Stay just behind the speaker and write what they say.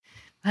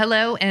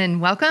Hello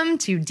and welcome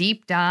to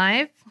Deep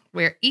Dive,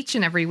 where each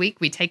and every week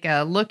we take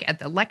a look at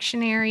the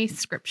lectionary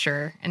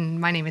scripture.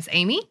 And my name is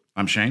Amy.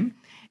 I'm Shane.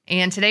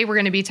 And today we're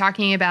going to be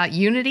talking about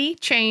unity,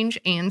 change,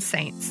 and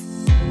saints.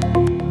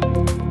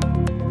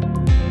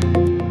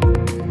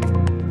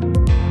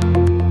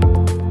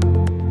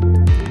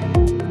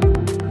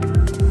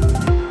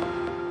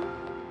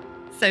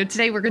 So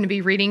today we're going to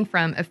be reading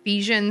from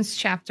Ephesians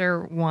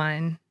chapter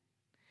 1.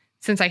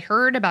 Since I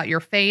heard about your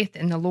faith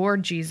in the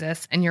Lord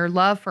Jesus and your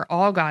love for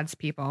all God's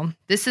people,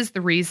 this is the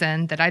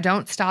reason that I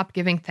don't stop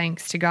giving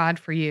thanks to God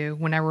for you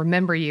when I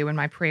remember you in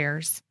my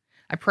prayers.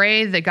 I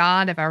pray the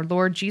God of our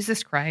Lord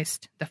Jesus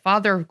Christ, the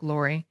Father of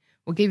glory,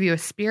 will give you a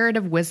spirit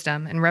of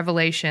wisdom and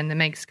revelation that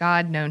makes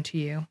God known to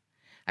you.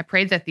 I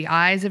pray that the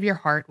eyes of your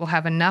heart will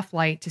have enough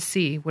light to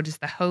see what is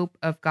the hope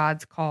of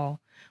God's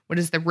call, what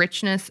is the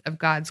richness of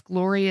God's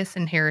glorious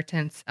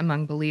inheritance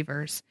among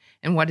believers,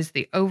 and what is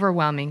the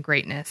overwhelming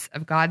greatness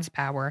of God's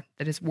power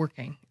that is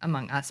working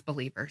among us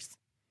believers.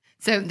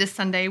 So this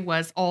Sunday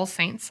was All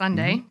Saints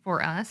Sunday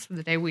for us,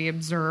 the day we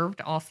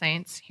observed All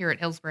Saints here at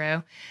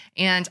Hillsboro.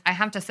 And I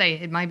have to say,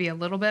 it might be a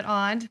little bit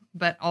odd,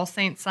 but All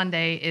Saints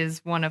Sunday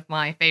is one of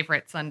my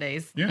favorite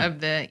Sundays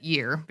of the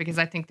year because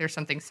I think there's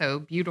something so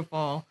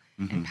beautiful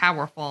and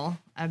powerful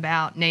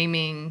about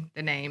naming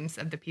the names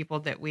of the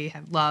people that we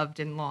have loved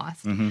and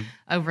lost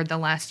over the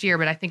last year.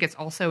 But I think it's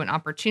also an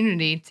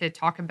opportunity to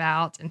talk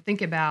about and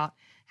think about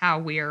how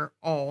we are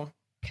all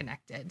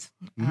connected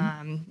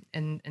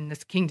in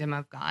this kingdom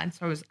of God.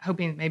 So I was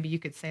hoping maybe you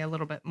could say a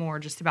little bit more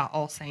just about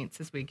All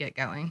Saints as we get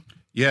going.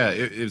 Yeah,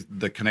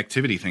 the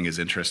connectivity thing is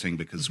interesting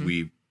because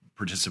we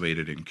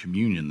participated in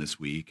communion this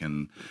week,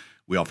 and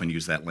we often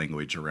use that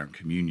language around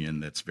communion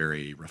that's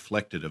very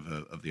reflective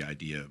of the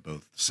idea of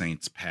both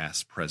saints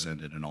past,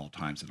 present, and in all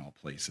times and all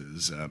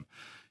places.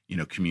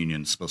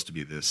 Communion is supposed to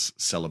be this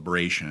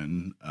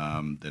celebration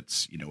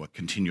that's, a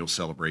continual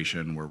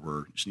celebration where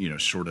we're,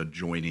 sort of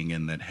joining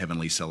in that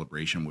heavenly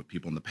celebration with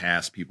people in the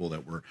past, people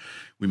that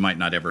we might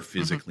not ever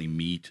physically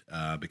meet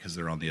because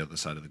they're on the other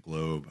side of the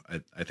globe.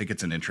 I think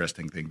it's an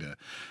interesting thing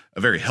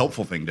a very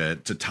helpful thing to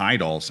tie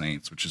to All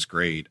Saints, which is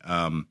great.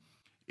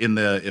 In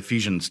the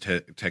Ephesians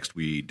text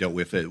we dealt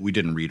with, we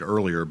didn't read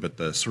earlier, but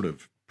the sort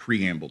of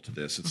preamble to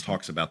this, it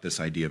talks about this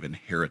idea of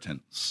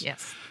inheritance.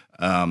 Yes.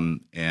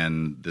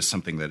 And this is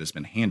something that has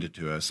been handed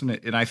to us.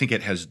 And I think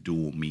it has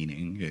dual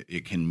meaning.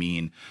 It can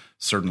mean,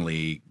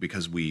 certainly,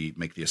 because we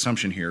make the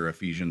assumption here,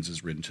 Ephesians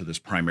is written to this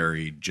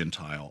primary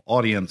Gentile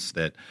audience,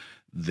 that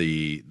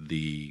the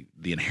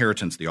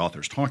inheritance the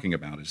author's talking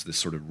about is this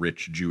sort of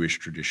rich Jewish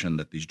tradition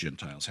that these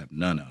Gentiles have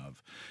none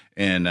of.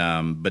 And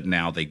but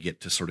now they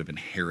get to sort of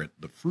inherit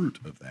the fruit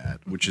of that,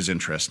 which is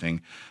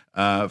interesting.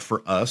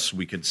 For us,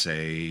 we could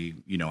say,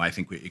 I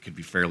think it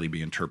could fairly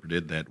be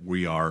interpreted that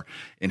we are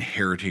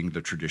inheriting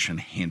the tradition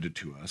handed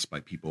to us by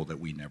people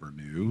that we never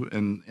knew.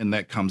 And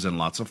that comes in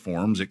lots of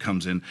forms. It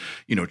comes in,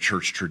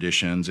 church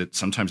traditions.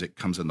 Sometimes it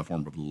comes in the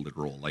form of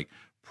literal, like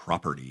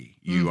property.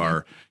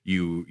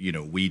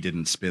 We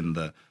didn't spend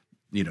the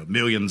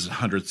millions,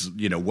 hundreds,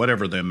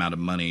 whatever the amount of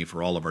money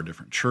for all of our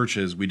different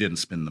churches. We didn't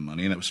spend the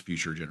money, and that was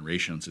future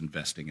generations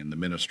investing in the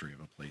ministry of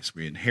a place.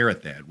 We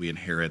inherit that. We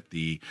inherit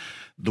the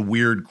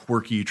weird,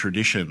 quirky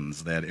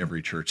traditions that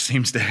every church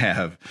seems to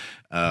have.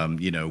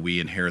 We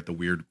inherit the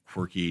weird,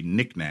 quirky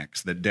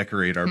knickknacks that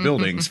decorate our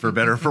buildings, for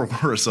better or for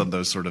worse, on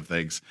those sort of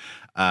things.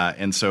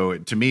 And so,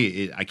 to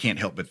me, I can't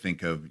help but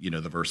think of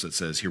the verse that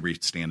says, "Here we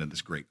stand in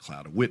this great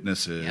cloud of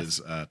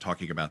witnesses,"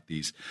 talking about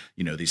these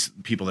these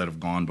people that have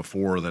gone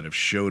before, that have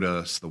showed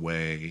us the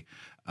way,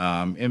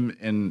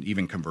 and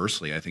even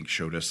conversely, I think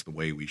showed us the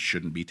way we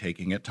shouldn't be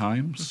taking at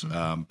times.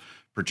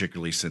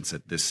 Particularly since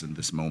in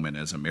this moment,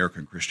 as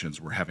American Christians,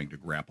 we're having to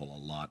grapple a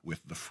lot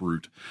with the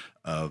fruit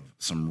of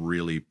some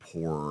really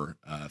poor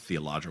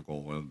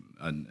theological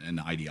and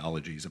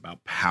ideologies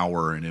about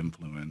power and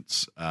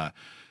influence.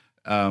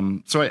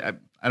 So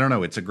I don't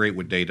know. It's a great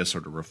day to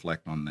sort of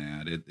reflect on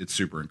that. It's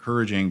super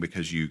encouraging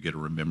because you get to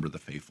remember the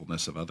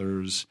faithfulness of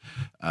others.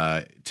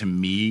 To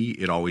me,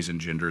 it always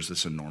engenders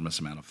this enormous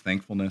amount of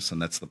thankfulness,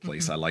 and that's the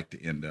place I like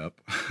to end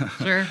up.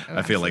 Sure.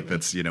 I feel like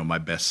that's, my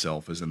best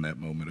self is in that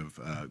moment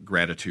of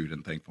gratitude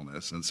and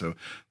thankfulness. And so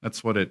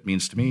that's what it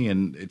means to me.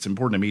 And it's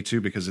important to me,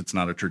 too, because it's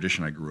not a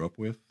tradition I grew up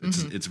with.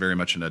 It's very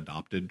much an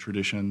adopted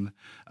tradition.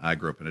 I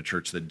grew up in a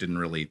church that didn't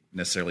really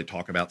necessarily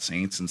talk about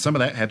saints, and some of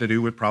that had to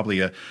do with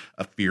probably a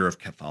fear of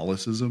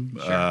Catholicism.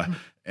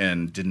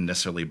 And didn't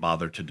necessarily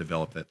bother to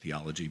develop that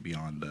theology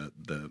beyond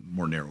the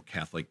more narrow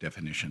Catholic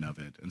definition of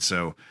it. And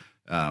so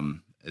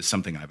it's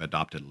something I've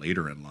adopted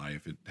later in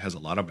life. It has a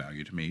lot of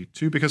value to me,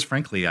 too, because,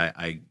 frankly,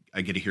 I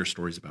get to hear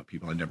stories about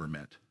people I never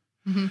met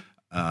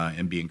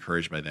and be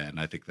encouraged by that. And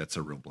I think that's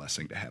a real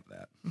blessing to have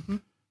that.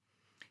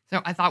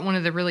 So I thought one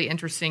of the really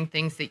interesting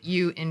things that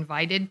you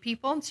invited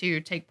people to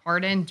take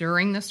part in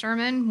during the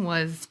sermon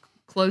was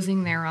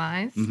closing their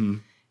eyes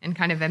and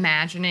kind of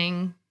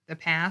imagining the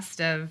past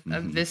of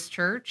this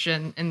church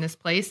and this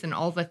place and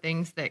all the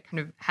things that kind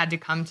of had to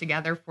come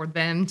together for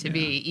them to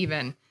be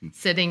even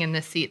sitting in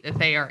the seat that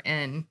they are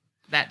in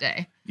that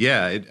day.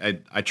 Yeah,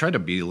 I try to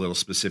be a little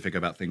specific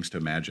about things to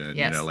imagine.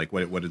 Yes. You know, like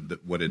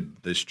what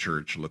did this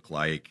church look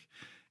like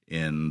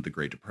in the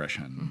Great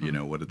Depression? You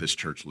know, what did this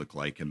church look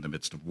like in the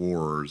midst of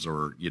wars,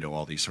 or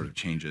all these sort of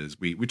changes?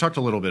 We talked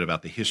a little bit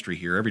about the history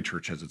here. Every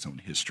church has its own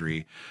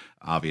history,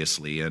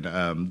 obviously,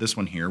 and this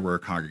one here, we're a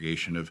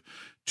congregation of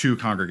two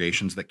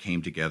congregations that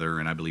came together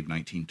in, I believe,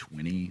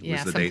 1920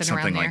 was the date,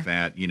 something like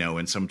that.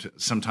 And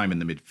sometime in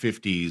the mid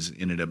 50s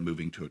ended up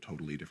moving to a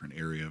totally different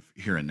area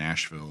here in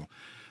Nashville.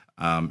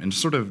 And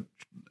sort of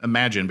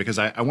imagine, because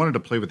I wanted to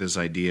play with this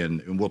idea,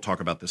 and we'll talk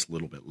about this a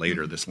little bit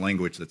later, this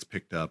language that's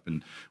picked up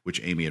and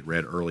which Amy had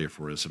read earlier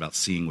for us about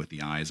seeing with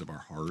the eyes of our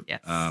heart.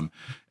 Yes.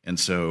 And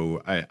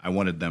so I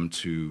wanted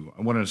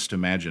us to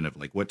imagine of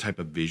like, what type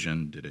of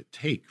vision did it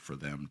take for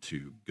them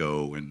to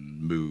go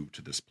and move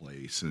to this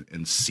place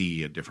and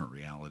see a different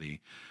reality?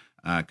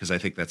 Because I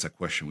think that's a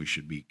question we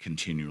should be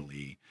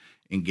continually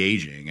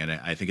engaging. And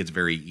I think it's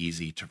very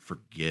easy to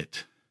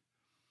forget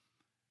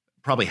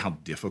probably how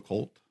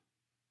difficult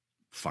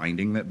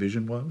finding that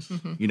vision was.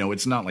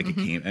 It's not like it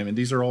came. I mean,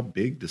 these are all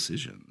big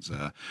decisions.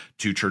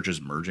 Two churches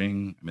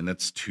merging. I mean,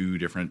 that's two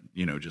different,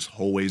 just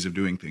whole ways of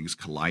doing things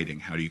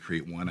colliding. How do you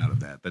create one out of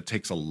that? That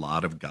takes a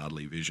lot of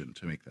godly vision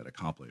to make that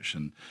accomplish.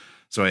 And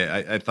so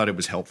I thought it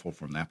was helpful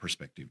from that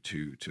perspective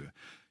to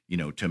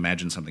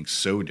imagine something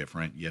so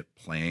different, yet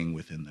playing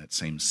within that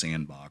same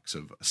sandbox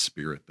of a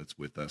spirit that's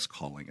with us,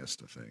 calling us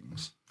to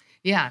things.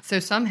 Yeah. So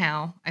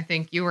somehow I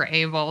think you were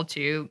able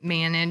to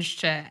manage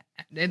to,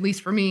 at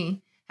least for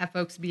me, have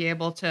folks be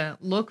able to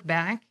look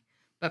back,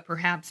 but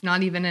perhaps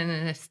not even in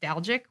a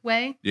nostalgic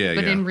way,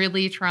 but in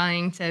really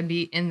trying to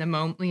be in the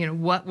moment.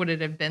 What would it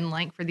have been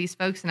like for these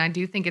folks? And I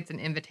do think it's an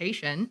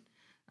invitation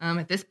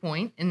at this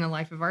point in the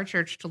life of our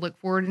church to look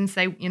forward and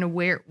say,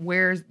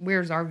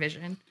 where's our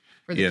vision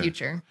for the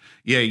future?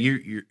 Yeah,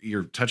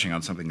 you're touching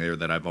on something there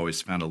that I've always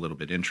found a little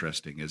bit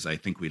interesting. Is I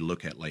think we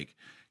look at like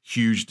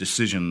huge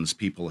decisions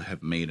people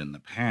have made in the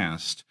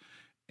past.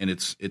 And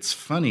it's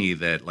funny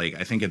that, like,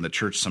 I think in the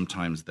church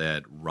sometimes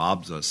that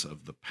robs us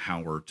of the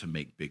power to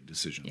make big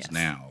decisions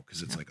now,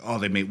 because it's like,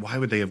 why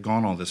would they have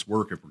gone all this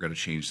work if we're going to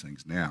change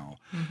things now?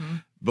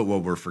 But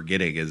what we're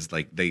forgetting is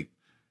like they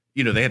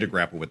had to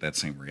grapple with that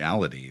same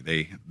reality.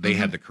 They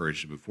had the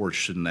courage to move forward.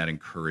 Shouldn't that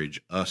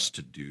encourage us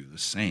to do the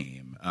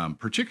same?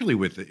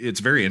 Particularly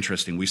it's very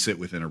interesting. We sit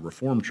within a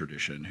Reformed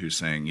tradition who's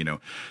saying,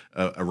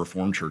 a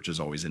Reformed church is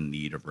always in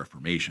need of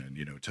reformation,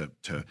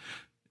 to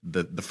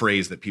the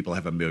phrase that people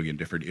have a million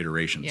different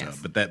iterations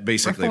of, but that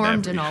basically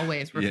reformed and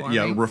always reforming.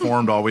 Yeah,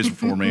 reformed, always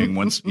reforming.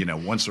 Once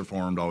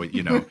reformed, always.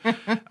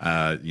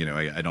 I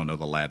don't know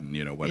the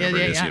Latin. Whatever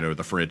it is.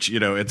 The French.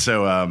 And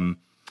so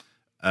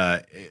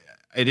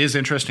it is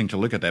interesting to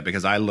look at that,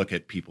 because I look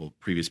at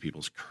previous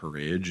people's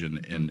courage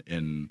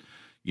and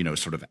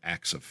sort of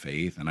acts of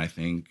faith, and I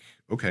think,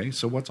 okay,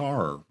 so what's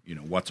our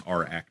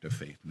act of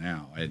faith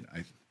now?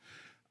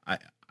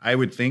 I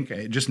would think,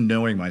 just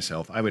knowing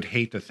myself, I would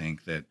hate to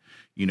think that,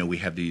 we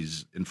have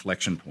these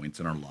inflection points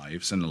in our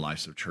lives and the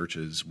lives of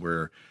churches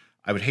where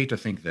I would hate to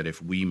think that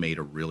if we made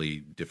a really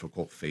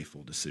difficult,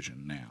 faithful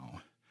decision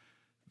now,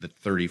 that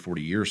 30,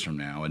 40 years from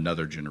now,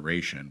 another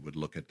generation would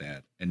look at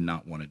that and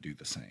not want to do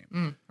the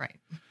same. Right.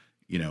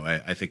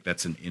 I think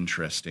that's an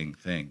interesting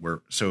thing we're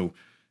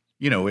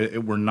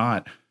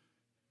not,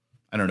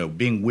 I don't know,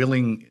 being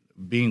willing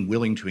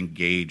to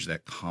engage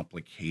that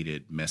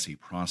complicated, messy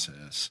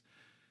process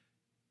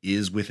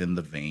is within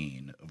the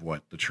vein of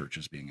what the church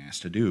is being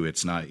asked to do.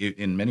 It's not,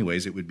 in many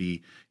ways, it would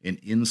be an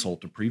insult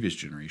to previous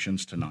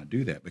generations to not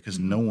do that, because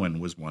no one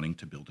was wanting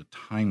to build a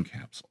time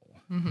capsule,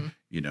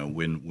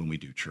 when we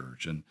do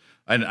church. And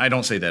I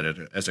don't say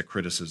that as a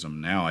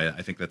criticism now.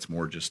 I think that's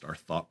more just our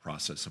thought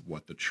process of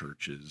what the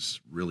church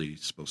is really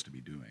supposed to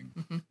be doing.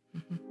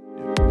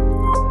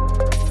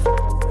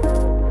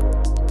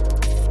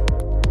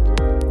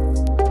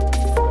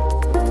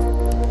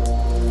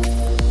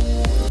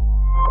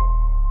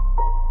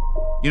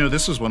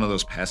 This is one of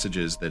those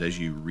passages that as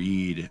you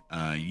read,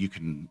 you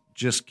can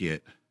just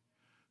get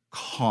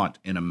caught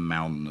in a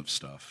mountain of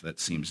stuff that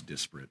seems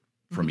disparate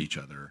from each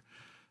other.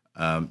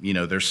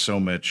 There's so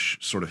much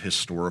sort of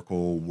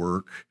historical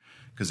work,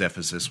 because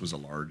Ephesus was a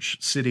large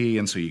city,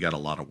 and so you got a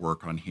lot of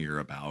work on here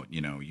about,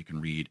 you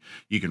can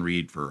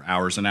read for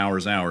hours and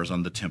hours and hours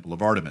on the Temple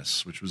of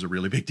Artemis, which was a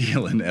really big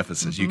deal in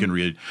Ephesus. You can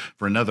read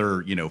for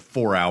another,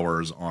 4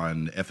 hours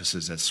on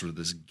Ephesus as sort of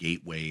this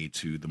gateway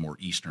to the more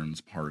eastern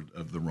part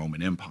of the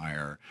Roman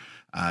Empire.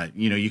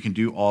 You can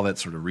do all that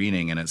sort of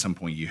reading, and at some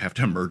point you have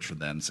to emerge from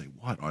that and say,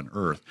 what on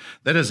earth?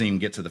 That doesn't even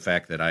get to the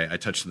fact that I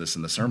touched on this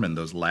in the sermon.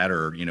 Those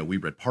latter, we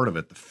read part of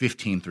it, the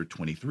 15 through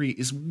 23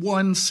 is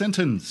one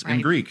sentence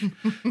in Greek,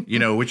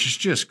 which is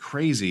just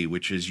crazy,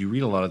 which is you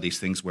read a lot of these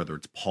things, whether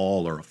it's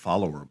Paul or a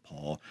follower of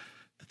Paul,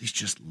 that these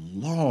just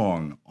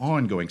long,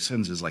 ongoing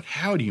sentences, like,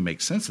 how do you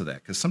make sense of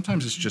that? Because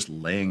sometimes it's just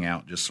laying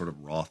out just sort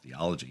of raw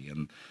theology.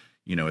 And,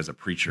 as a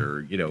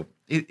preacher,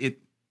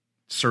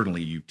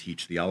 certainly you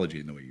teach theology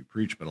in the way you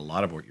preach, but a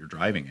lot of what you're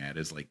driving at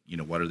is like,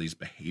 what are these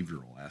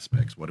behavioral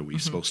aspects? What are we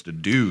supposed to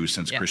do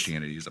since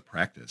Christianity is a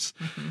practice?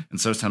 And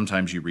so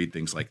sometimes you read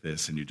things like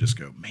this and you just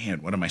go,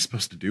 man, what am I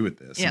supposed to do with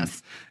this?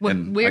 Yes.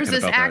 And where's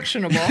this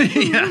actionable?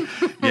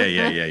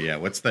 Yeah.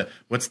 What's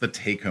the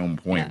take home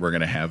point we're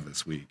going to have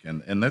this week?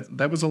 And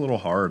that was a little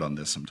hard on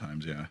this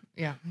sometimes.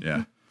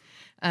 Yeah.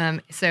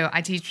 So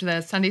I teach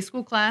the Sunday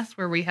school class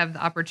where we have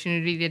the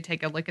opportunity to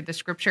take a look at the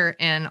scripture.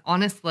 And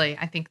honestly,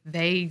 I think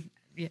they,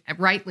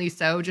 rightly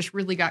so, just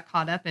really got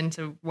caught up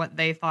into what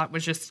they thought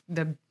was just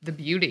the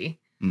beauty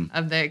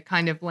of the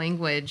kind of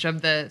language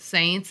of the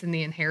saints and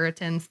the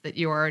inheritance that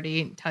you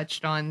already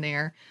touched on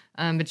there.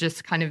 But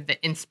just kind of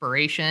the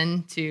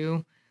inspiration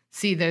to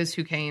see those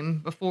who came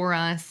before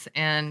us.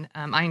 And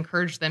I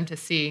encourage them to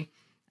see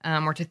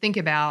or to think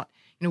about,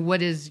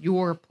 what is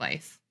your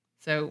place?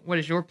 So what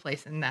is your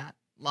place in that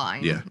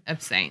line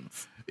of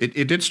saints?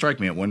 It did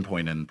strike me at one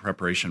point in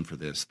preparation for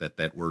this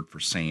that word for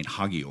saint,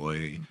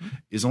 hagioi,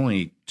 is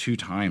only 2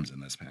 times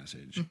in this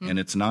passage. And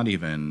it's not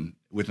even,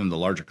 within the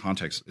larger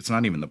context, it's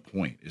not even the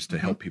point, is to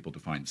help people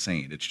define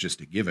saint. It's just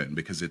a given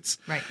because it's,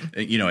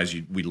 as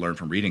we learn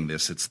from reading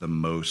this, it's the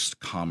most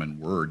common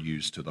word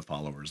used to the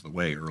followers of the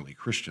way, early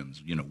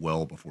Christians,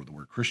 well before the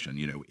word Christian,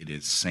 it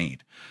is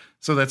saint.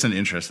 So that's an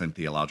interesting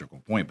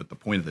theological point, but the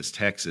point of this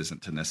text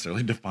isn't to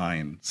necessarily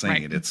define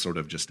saint. It's sort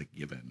of just a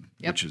given,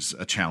 which is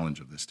a challenge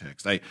of this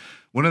text.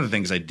 One of the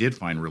things I did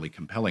find really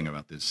compelling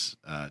about this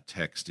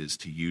text is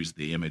to use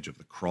the image of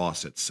the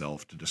cross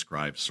itself to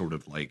describe sort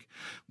of like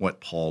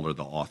what Paul or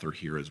the author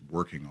here is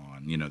working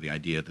on. The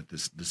idea that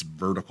this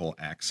vertical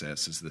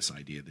access is this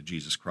idea that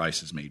Jesus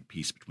Christ has made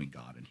peace between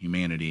God and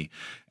humanity,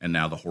 and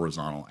now the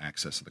horizontal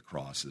access of the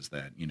cross is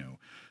that,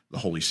 the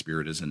Holy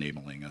Spirit is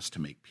enabling us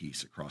to make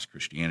peace across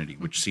Christianity,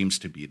 which seems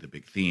to be the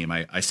big theme.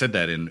 I said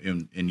that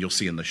and you'll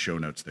see in the show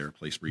notes there, a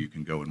place where you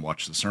can go and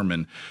watch the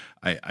sermon.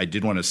 I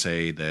did want to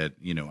say that,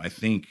 I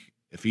think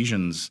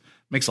Ephesians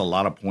makes a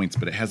lot of points,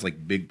 but it has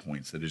like big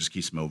points that it just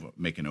keeps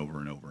making over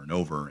and over and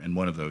over. And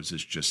one of those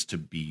is just to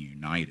be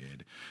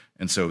united.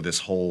 And so this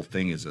whole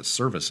thing is a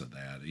service of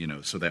that,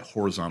 so that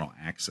horizontal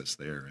axis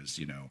there is,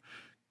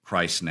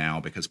 Christ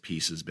now, because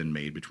peace has been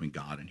made between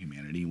God and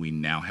humanity, we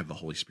now have the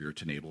Holy Spirit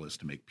to enable us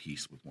to make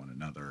peace with one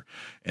another.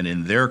 And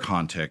in their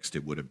context,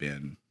 it would have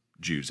been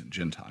Jews and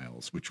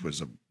Gentiles, which was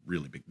a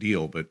really big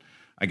deal. But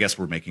I guess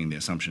we're making the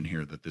assumption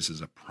here that this is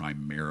a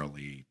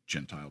primarily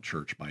Gentile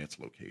church by its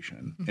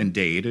location. And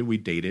we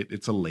date it.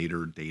 It's a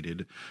later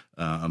dated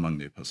among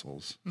the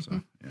epistles.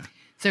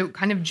 So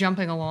kind of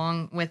jumping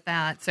along with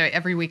that. So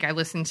every week I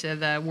listen to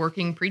the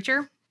Working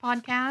Preacher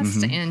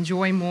podcast, and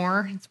Joy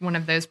Moore, it's one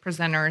of those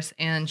presenters,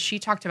 and she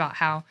talked about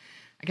how,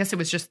 I guess it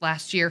was just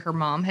last year, her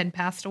mom had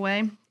passed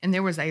away, and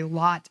there was a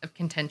lot of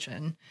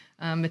contention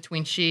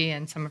between she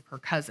and some of her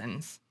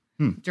cousins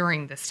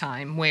during this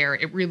time, where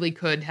it really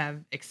could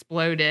have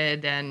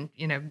exploded, and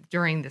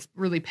during this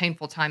really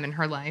painful time in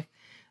her life.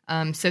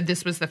 So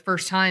this was the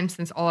first time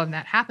since all of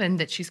that happened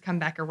that she's come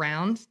back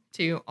around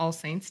to All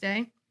Saints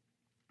Day.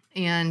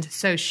 And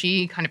so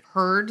she kind of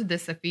heard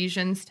this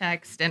Ephesians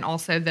text and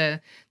also the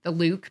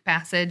Luke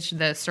passage,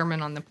 the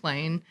Sermon on the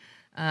Plain,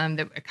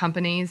 that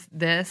accompanies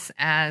this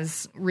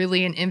as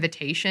really an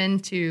invitation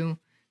to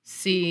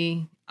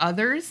see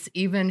others,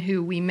 even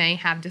who we may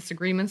have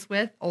disagreements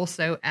with,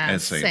 also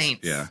as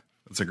saints. Yeah,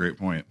 that's a great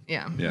point.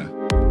 Yeah.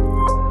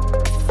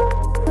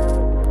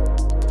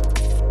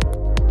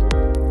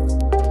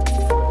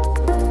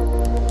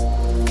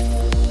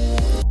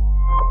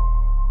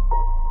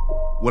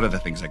 One of the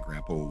things I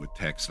grapple with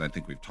text, and I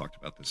think we've talked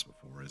about this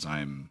before, is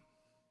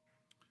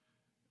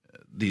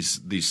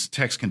these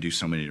texts can do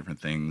so many different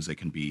things. They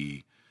can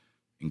be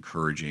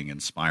encouraging,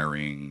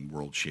 inspiring,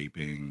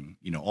 world-shaping,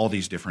 all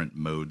these different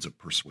modes of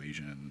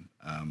persuasion.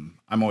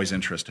 I'm always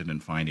interested in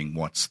finding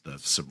what's the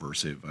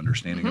subversive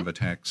understanding of a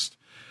text.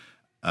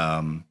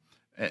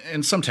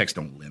 And some texts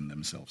don't lend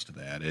themselves to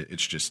that.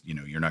 It's just,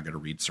 you're not going to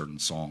read certain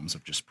psalms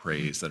of just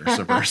praise that are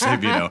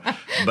subversive,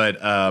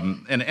 But,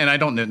 and I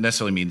don't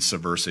necessarily mean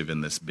subversive in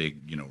this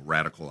big,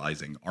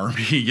 radicalizing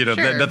army,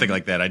 nothing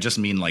like that. I just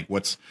mean like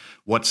what's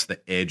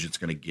the edge it's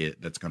going to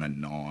get that's going to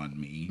gnaw on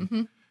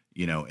me,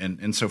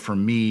 And so for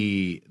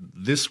me,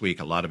 this week,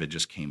 a lot of it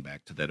just came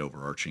back to that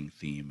overarching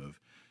theme of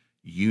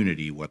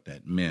unity, what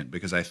that meant.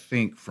 Because I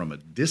think from a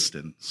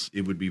distance,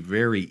 it would be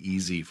very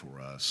easy for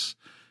us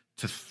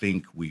to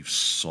think we've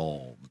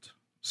solved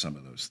some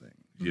of those things,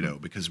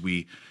 because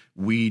we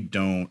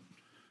don't,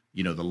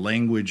 the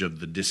language of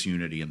the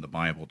disunity in the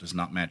Bible does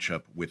not match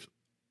up with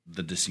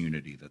the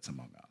disunity that's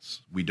among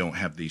us. We don't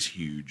have these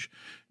huge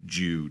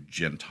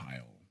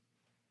Jew-Gentile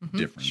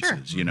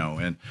differences,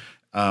 and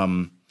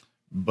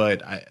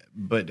but I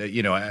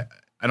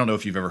don't know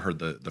if you've ever heard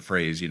the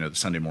phrase, the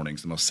Sunday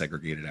morning's the most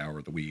segregated hour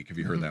of the week. Have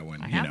you heard that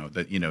one? I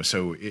have.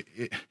 So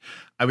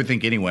I would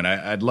think anyone,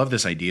 I'd love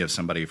this idea of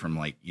somebody from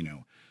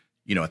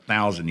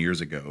 1,000 years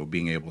ago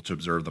being able to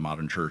observe the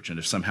modern church, and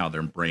if somehow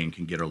their brain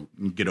can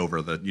get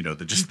over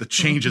the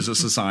changes of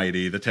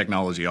society, the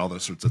technology, all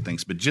those sorts of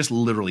things, but just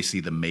literally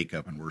see the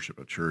makeup and worship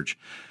of church.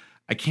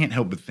 I can't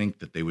help but think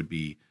that they would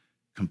be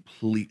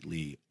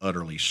completely,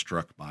 utterly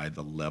struck by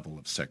the level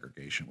of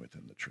segregation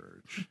within the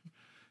church.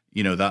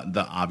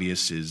 The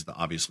obvious is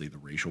obviously the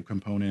racial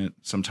component.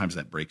 Sometimes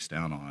that breaks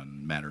down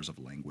on matters of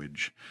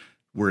language.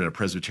 We're in a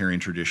Presbyterian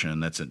tradition.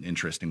 That's an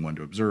interesting one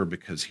to observe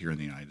because here in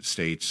the United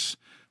States,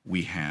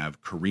 we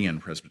have Korean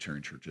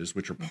Presbyterian churches,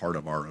 which are part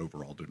of our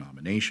overall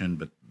denomination,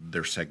 but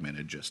they're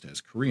segmented just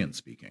as Korean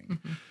speaking.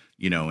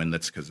 And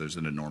that's because there's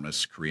an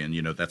enormous Korean,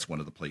 that's one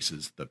of the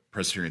places the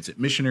Presbyterians sent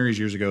missionaries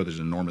years ago. There's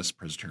an enormous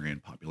Presbyterian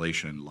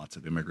population, lots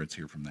of immigrants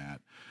here from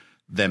that.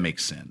 That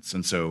makes sense.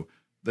 And so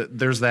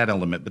there's that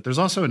element, but there's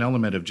also an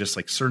element of just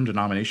like certain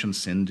denominations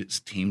seem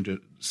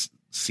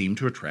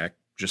to attract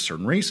just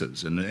certain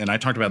races. And I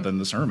talked about that in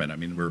the sermon. I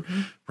mean, we're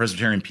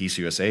Presbyterian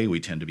PCUSA. We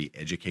tend to be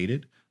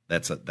educated.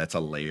 That's a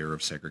layer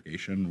of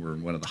segregation. We're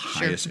one of the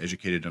highest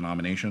educated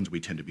denominations. We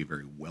tend to be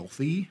very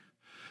wealthy.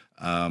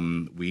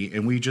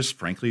 We just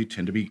frankly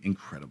tend to be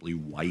incredibly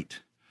white.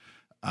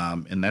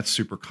 And that's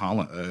super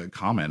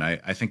common.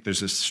 I think there's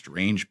this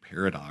strange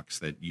paradox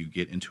that you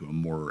get into a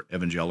more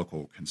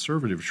evangelical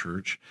conservative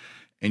church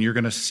and you're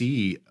going to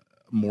see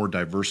more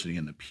diversity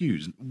in the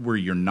pews. Where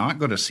you're not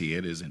going to see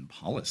it is in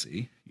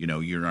policy.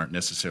 You're not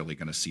necessarily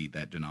going to see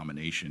that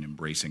denomination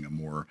embracing a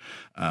more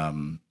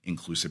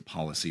inclusive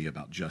policy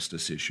about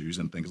justice issues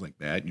and things like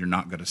that. You're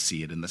not going to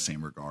see it in the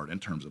same regard in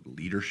terms of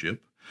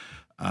leadership.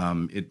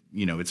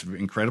 It's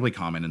incredibly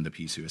common in the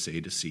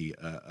PCUSA to see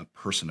a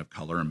person of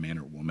color, a man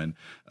or woman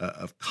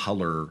of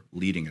color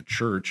leading a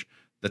church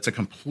that's a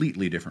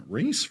completely different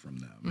race from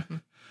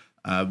them.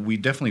 We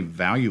definitely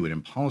value it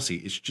in policy.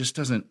 It just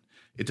doesn't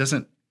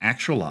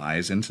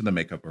actualize into the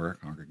makeup of our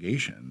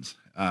congregations.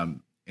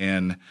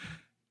 And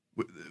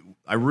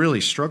I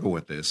really struggle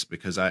with this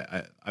because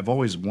I've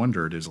always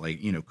wondered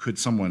could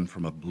someone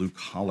from a blue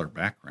collar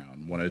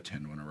background want to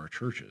attend one of our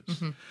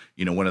churches?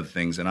 One of the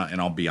things, and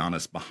I'll be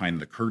honest, behind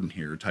the curtain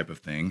here type of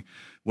thing,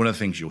 one of the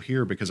things you'll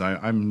hear, because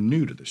I'm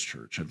new to this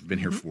church, I've been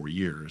here 4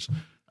 years.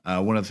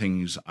 One of the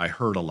things I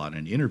heard a lot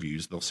in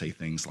interviews, they'll say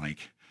things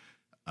like,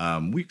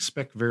 we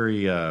expect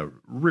very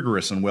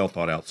rigorous and well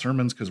thought out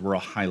sermons because we're a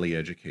highly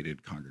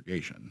educated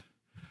congregation.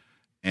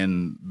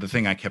 And the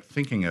thing I kept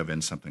thinking of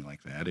in something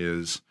like that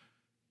is,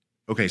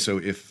 okay, so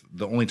if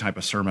the only type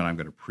of sermon I'm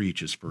going to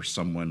preach is for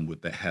someone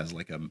that has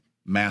like a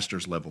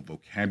master's level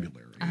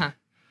vocabulary,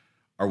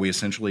 are we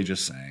essentially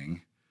just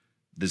saying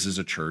this is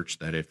a church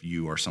that if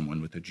you are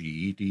someone with a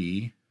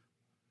GED,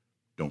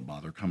 don't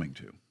bother coming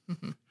to?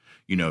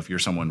 If you're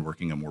someone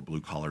working a more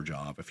blue collar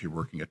job, if you're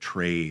working a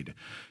trade,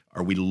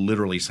 are we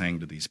literally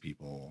saying to these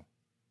people,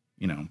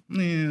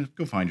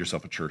 go find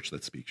yourself a church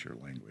that speaks your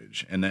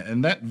language? And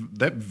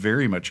that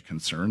very much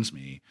concerns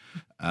me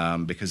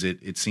because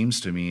it seems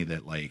to me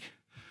that like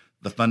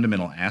the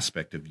fundamental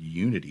aspect of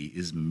unity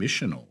is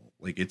missional,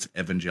 like it's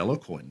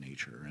evangelical in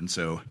nature. And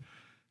so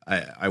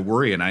I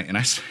worry, and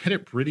I said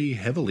it pretty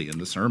heavily in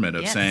the sermon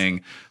of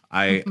saying,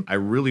 I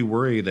really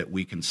worry that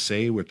we can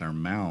say with our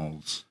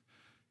mouths,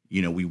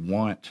 we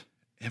want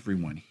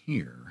everyone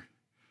here,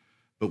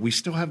 but we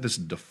still have this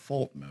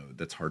default mode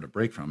that's hard to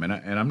break from. And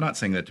I'm not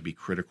saying that to be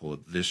critical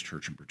of this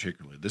church in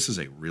particular. This is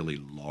a really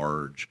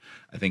large,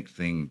 I think,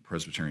 thing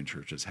Presbyterian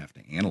churches have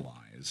to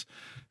analyze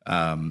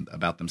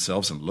about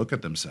themselves and look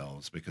at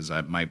themselves, because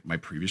my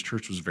previous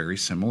church was very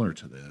similar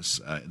to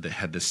this, that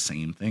had this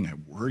same thing. I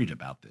worried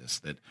about this,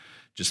 that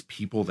just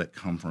people that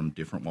come from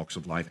different walks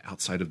of life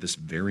outside of this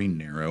very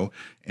narrow,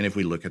 and if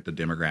we look at the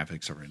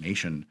demographics of our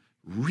nation,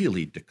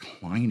 really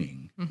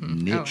declining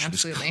niche,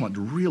 this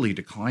really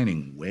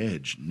declining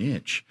wedge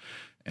niche.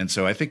 And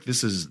so I think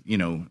this is,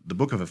 the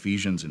book of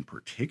Ephesians in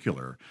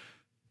particular,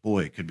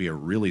 boy, it could be a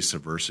really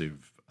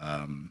subversive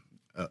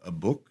a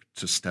book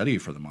to study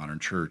for the modern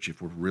church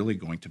if we're really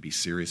going to be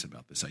serious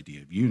about this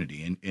idea of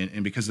unity.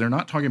 And because they're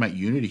not talking about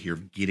unity here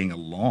of getting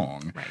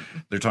along,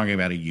 they're talking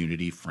about a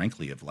unity,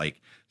 frankly, of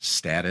like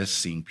status,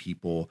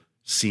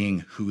 seeing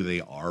who they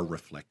are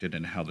reflected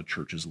and how the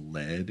church is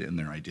led in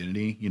their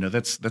identity.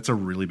 That's a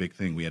really big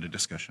thing. We had a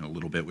discussion a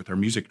little bit with our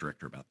music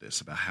director about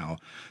this, about how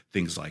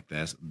things like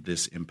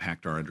this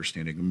impact our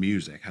understanding of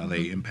music, how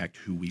they impact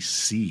who we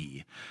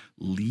see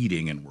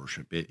leading in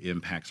worship. It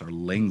impacts our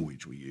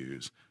language we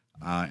use.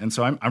 And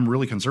so I'm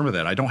really concerned with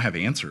that. I don't have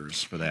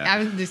answers for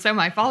that. So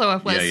my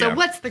follow-up was, so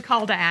what's the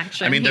call to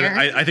action here?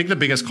 I think the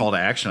biggest call to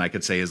action I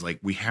could say is like,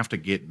 we have to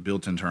get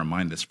built into our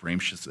mind this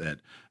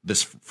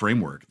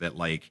framework that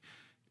like,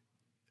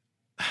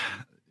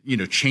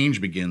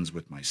 change begins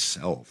with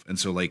myself. And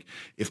so like,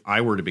 if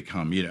I were to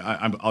become,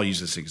 I'll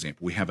use this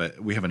example. We have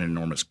an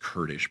enormous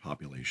Kurdish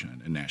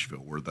population in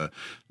Nashville. We're the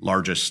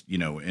largest,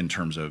 in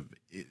terms of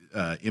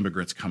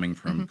immigrants coming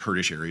from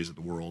Kurdish areas of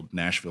the world.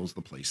 Nashville's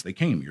the place they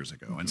came years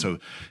ago. And so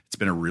it's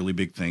been a really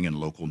big thing in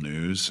local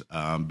news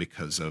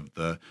because of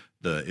the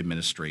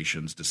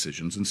administration's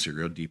decisions in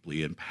Syria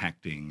deeply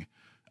impacting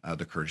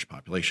the Kurdish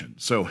population.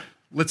 So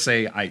let's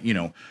say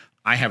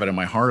I have it in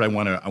my heart. I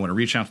want to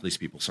reach out to these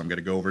people. So I'm going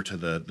to go over to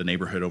the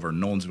neighborhood over in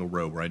Nolensville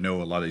Road, where I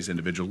know a lot of these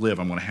individuals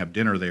live. I want to have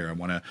dinner there. I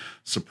want to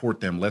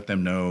support them, let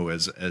them know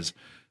as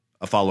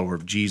a follower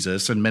of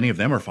Jesus, and many of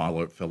them are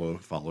fellow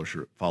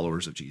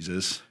followers of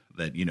Jesus,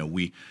 that, you know,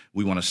 we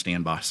want to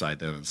stand beside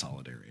them in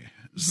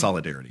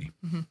solidarity.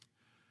 Mm-hmm.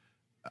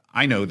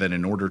 I know that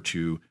in order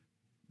to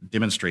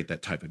demonstrate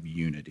that type of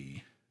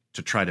unity,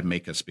 to try to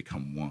make us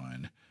become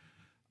one,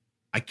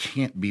 I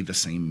can't be the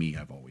same me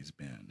I've always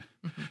been.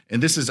 Mm-hmm.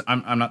 And this is,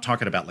 I'm not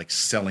talking about like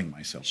selling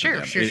myself to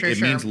them. It Sure.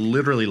 means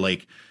literally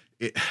like,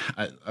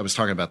 I was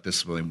talking about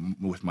this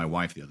with my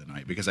wife the other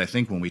night, because I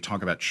think when we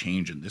talk about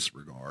change in this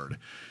regard,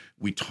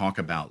 we talk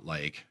about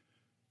like,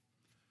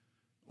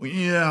 well,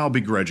 yeah, I'll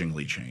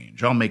begrudgingly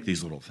change. I'll make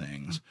these little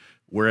things.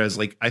 Whereas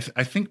like, I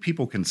think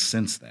people can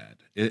sense that.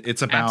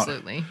 It's about,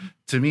 absolutely.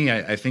 To me,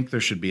 I think there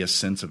should be a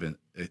sense of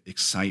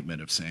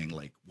excitement of saying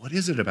like, what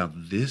is it about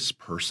this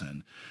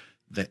person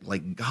that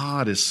like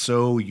God is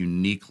so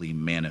uniquely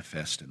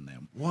manifest in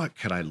them? What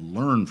could I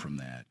learn from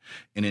that?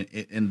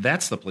 And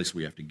that's the place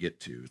we have to get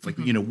to. It's like,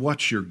 you know,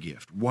 what's your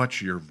gift?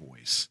 What's your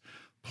voice?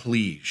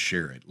 Please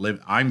share it.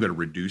 I'm going to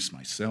reduce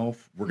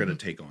myself. We're going to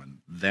take on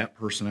that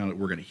personality.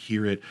 We're going to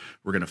hear it.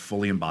 We're going to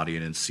fully embody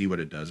it and see what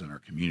it does in our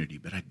community.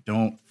 But I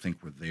don't think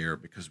we're there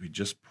because we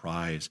just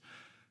prize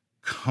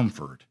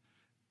comfort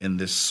in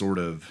this sort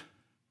of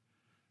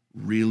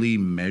really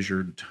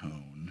measured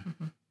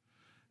tone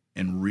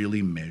and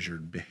really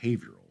measured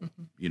behavioral,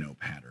 you know,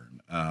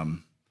 pattern.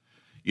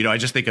 You know, I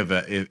just think of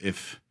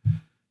if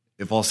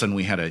all of a sudden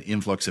we had an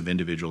influx of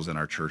individuals in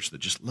our church that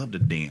just loved to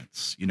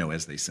dance, you know,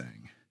 as they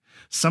sang.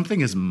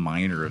 Something as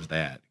minor as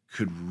that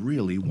could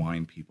really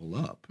wind people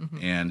up.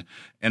 And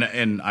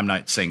I'm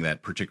not saying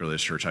that particularly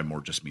this church, I more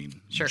just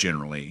mean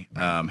generally.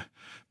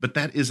 But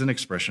that is an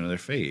expression of their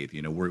faith,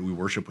 you know, where we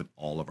worship with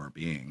all of our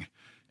being.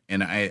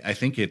 And I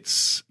think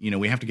it's, you know,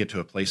 we have to get to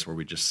a place where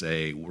we just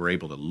say, we're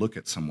able to look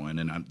at someone,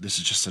 and this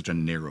is just such a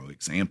narrow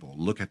example,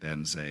 look at that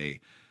and say,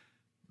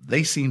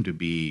 they seem to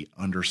be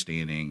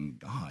understanding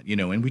God, you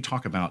know, and we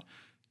talk about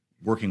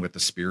working with the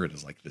Spirit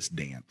as like this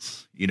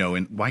dance, you know,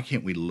 and why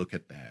can't we look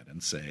at that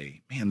and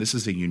say, man, this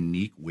is a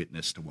unique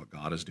witness to what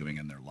God is doing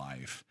in their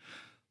life.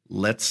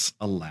 Let's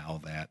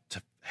allow that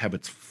to have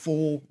its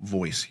full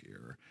voice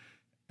here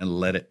and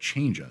let it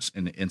change us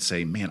and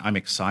say, man, I'm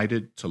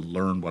excited to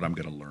learn what I'm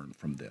going to learn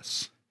from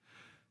this.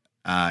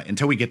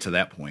 Until we get to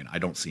that point, I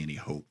don't see any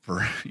hope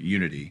for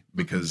unity,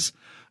 because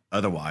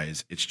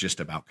otherwise it's just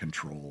about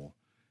control,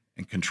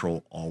 and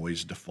control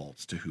always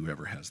defaults to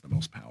whoever has the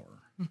most power.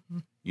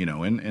 You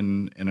know, and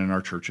in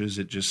our churches,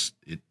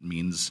 it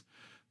means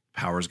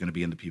power is going to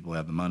be in the people who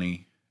have the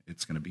money.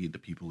 It's going to be the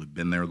people who've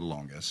been there the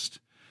longest.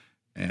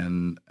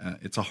 And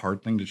it's a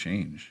hard thing to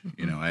change,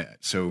 you know.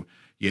 So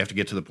you have to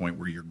get to the point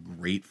where you're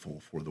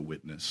grateful for the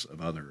witness of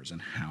others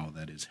and how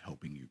that is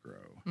helping you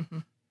grow.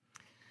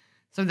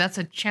 So that's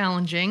a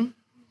challenging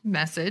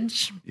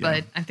message,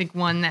 but I think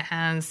one that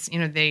has, you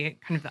know, the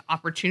kind of the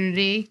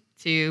opportunity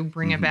to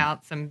bring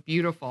about some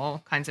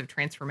beautiful kinds of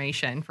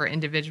transformation for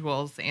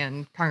individuals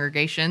and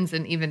congregations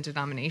and even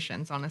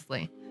denominations,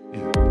 honestly.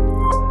 Yeah.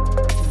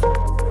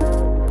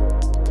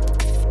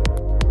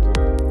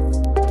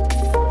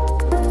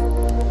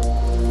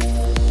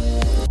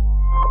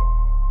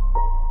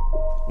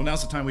 Well,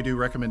 now's the time we do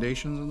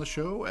recommendations on the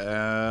show.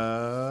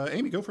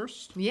 Amy, go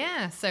first.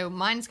 Yeah, so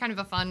mine's kind of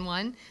a fun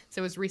one.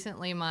 So it was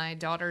recently my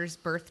daughter's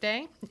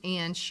birthday,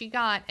 and she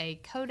got a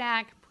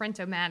Kodak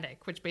Print-O-Matic,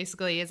 which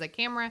basically is a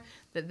camera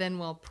that then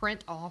will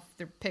print off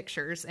the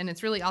pictures. And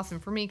it's really awesome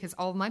for me because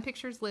all of my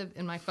pictures live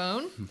in my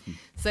phone.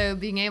 So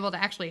being able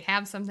to actually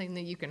have something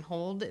that you can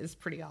hold is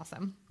pretty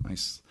awesome.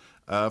 Nice.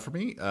 For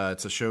me,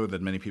 it's a show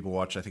that many people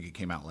watch. I think it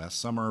came out last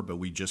summer, but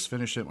we just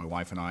finished it, my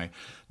wife and I.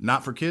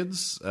 Not for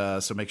kids,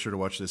 so make sure to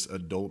watch this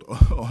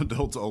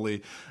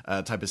adult-only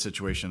type of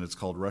situation. It's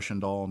called Russian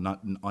Doll,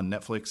 not on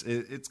Netflix.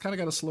 It's kind of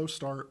got a slow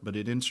start, but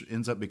it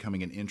ends up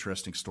becoming an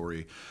interesting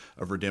story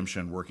of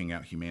redemption, working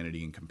out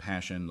humanity and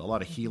compassion, a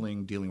lot of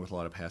healing, dealing with a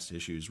lot of past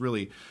issues.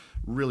 Really,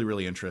 really,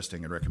 really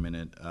interesting. I'd recommend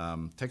it.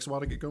 Takes a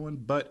while to get going,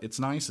 but it's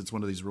nice. It's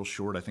one of these real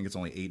short. I think it's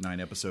only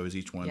 8-9 episodes.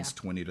 Each one's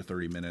 20 to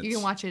 30 minutes. You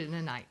can watch it in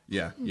a night.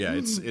 Yeah,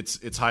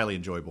 it's highly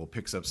enjoyable.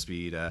 Picks up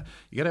speed.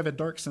 You got to have a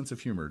dark sense of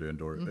humor to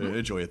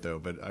enjoy it, though.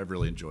 But I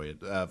really enjoy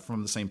it.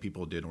 From the same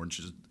people who did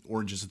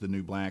Orange is the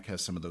New Black,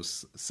 has some of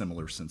those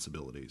similar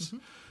sensibilities.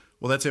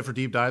 Well, that's it for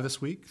Deep Dive this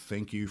week.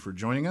 Thank you for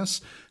joining us.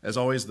 As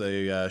always,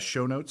 the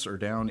show notes are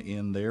down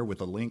in there with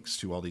the links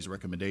to all these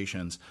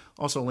recommendations.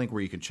 Also, a link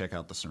where you can check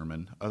out the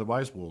sermon.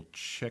 Otherwise, we'll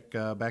check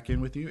back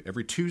in with you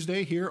every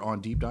Tuesday here on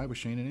Deep Dive with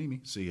Shane and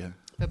Amy. See ya.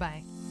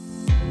 Bye-bye.